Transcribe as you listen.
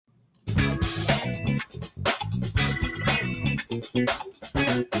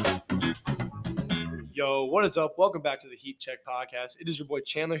Yo, what is up? Welcome back to the Heat Check Podcast. It is your boy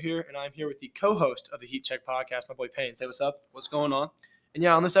Chandler here, and I'm here with the co-host of the Heat Check Podcast, my boy Payne. Say what's up. What's going on? And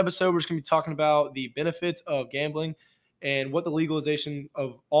yeah, on this episode, we're just going to be talking about the benefits of gambling and what the legalization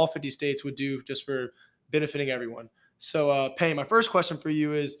of all 50 states would do just for benefiting everyone. So, Payne, my first question for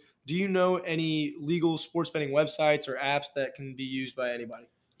you is, do you know any legal sports betting websites or apps that can be used by anybody?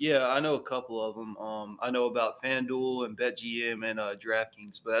 Yeah, I know a couple of them. I know about FanDuel and BetGM and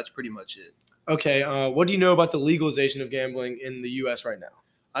DraftKings, but that's pretty much it. Okay, what do you know about the legalization of gambling in the U.S. right now?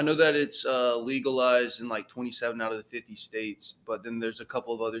 I know that it's legalized in like 27 out of the 50 states, but then there's a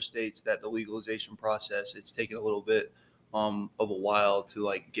couple of other states that the legalization process, it's taken a little bit of a while to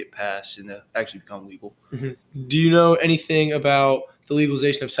like get passed and to actually become legal. Mm-hmm. Do you know anything about the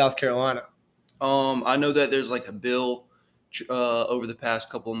legalization of South Carolina? I know that there's like a bill over the past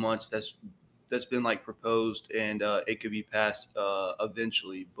couple of months that's been like proposed, and it could be passed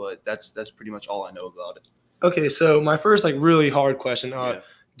eventually, but that's pretty much all I know about it. Okay, so my first really hard question, Yeah.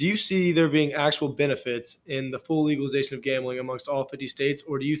 do you see there being actual benefits in the full legalization of gambling amongst all 50 states,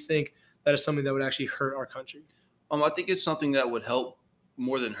 or do you think that is something that would actually hurt our country? I think it's something that would help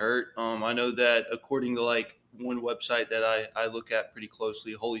more than hurt. I know that according to like one website that I look at pretty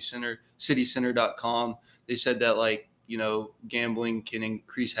closely, citycenter.com, they said that gambling can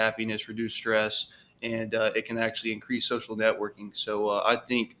increase happiness, reduce stress, and it can actually increase social networking. So I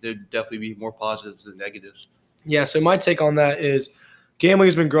think there'd definitely be more positives than negatives. Yeah, so my take on that is gambling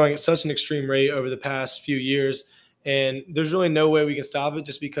has been growing at such an extreme rate over the past few years, and there's really no way we can stop it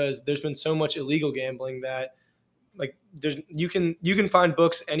just because there's been so much illegal gambling that you can find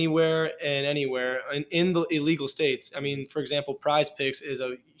books anywhere and anywhere in the illegal states. I mean, for example, Prize Picks is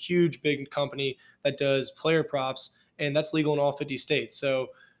a huge big company that does player props, and that's legal in all 50 states. So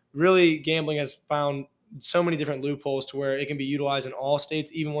really gambling has found so many different loopholes to where it can be utilized in all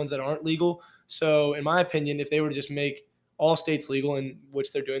states, even ones that aren't legal. So in my opinion, if they were to just make all states legal, in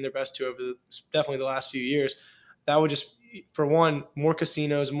which they're doing their best to over definitely the last few years, that would just, for one, more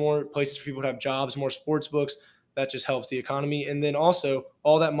casinos, more places for people to have jobs, more sports books. That just helps the economy. And then also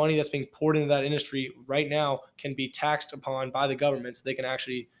all that money that's being poured into that industry right now can be taxed upon by the government, so they can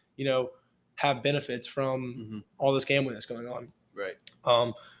actually, have benefits from all this gambling that's going on. Right.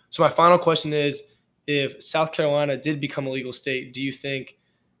 So my final question is, if South Carolina did become a legal state, do you think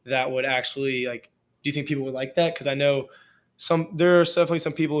that would actually do you think people would like that? Because I know there are definitely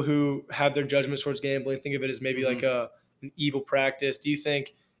some people who have their judgments towards gambling, think of it as maybe like an evil practice. Do you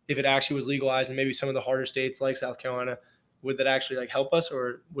think if it actually was legalized in maybe some of the harder states like South Carolina, would that actually help us,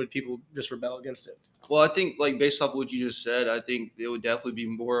 or would people just rebel against it? Well, I think based off what you just said, I think it would definitely be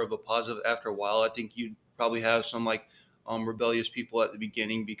more of a positive after a while. I think you'd probably have some rebellious people at the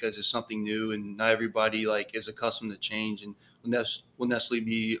beginning because it's something new and not everybody is accustomed to change and will necessarily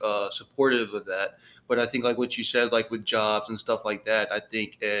be supportive of that. But I think what you said, with jobs and stuff like that, I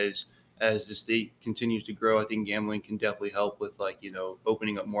think as the state continues to grow, I think gambling can definitely help with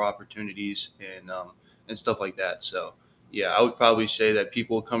opening up more opportunities and stuff like that. So yeah, I would probably say that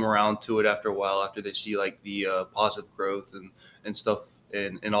people will come around to it after a while, after they see the positive growth and stuff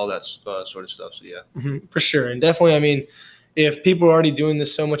and all that sort of stuff. So yeah, for sure. And definitely, I mean, if people are already doing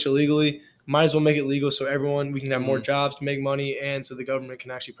this so much illegally, might as well make it legal so we can have more jobs to make money, and so the government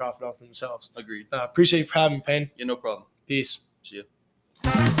can actually profit off themselves. Agreed. Appreciate you for having me, Payne. Yeah, no problem. Peace. See ya.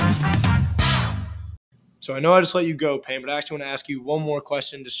 So I know I just let you go, Payne, but I actually want to ask you one more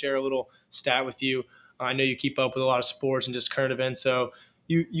question to share a little stat with you. I know you keep up with a lot of sports and just current events, so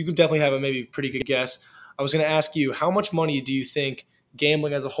you can definitely have a maybe pretty good guess. I was going to ask you, how much money do you think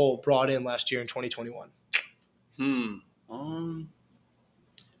gambling as a whole brought in last year in 2021?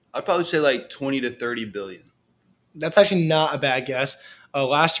 I'd probably say 20 to 30 billion. That's actually not a bad guess.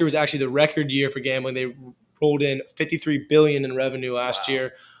 Last year was actually the record year for gambling. They rolled in $53 billion in revenue last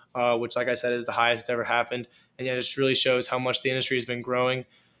year, which, like I said, is the highest that's ever happened. And yet it just really shows how much the industry has been growing.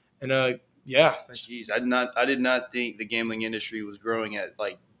 And yeah. Jeez, I did not think the gambling industry was growing at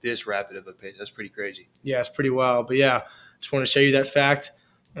this rapid of a pace. That's pretty crazy. Yeah, it's pretty wild. But yeah, just want to show you that fact.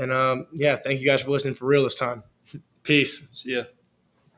 And yeah, thank you guys for listening for real this time. Peace. See ya.